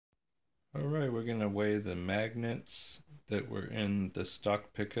Alright, we're going to weigh the magnets that were in the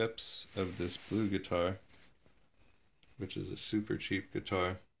stock pickups of this blue guitar, which is a super cheap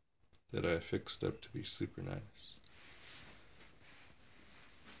guitar that I fixed up to be super nice.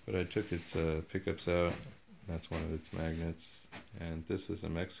 But I took its pickups out, that's one of its magnets, and this is a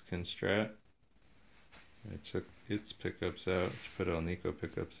Mexican Strat. I took its pickups out to put Alnico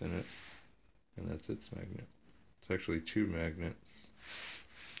pickups in it, and that's its magnet. It's actually two magnets.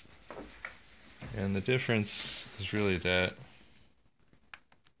 And the difference is really that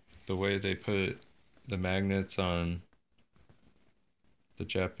the way they put the magnets on the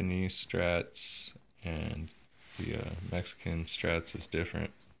Japanese Strats and the Mexican Strats is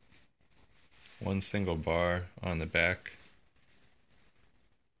different. One single bar on the back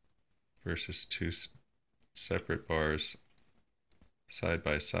versus two separate bars side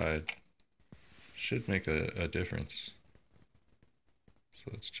by side should make a difference. So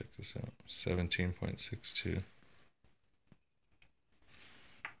let's check this out. 17.62.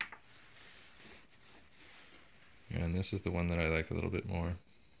 And this is the one that I like a little bit more.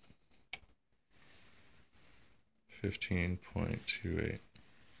 15.28.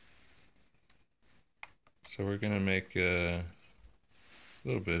 So we're gonna make a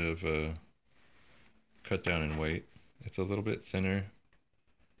little bit of a cut down in weight. It's a little bit thinner.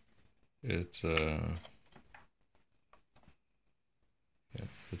 It's yeah,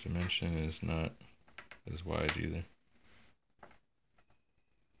 the dimension is not as wide either.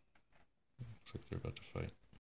 Looks like they're about to fight.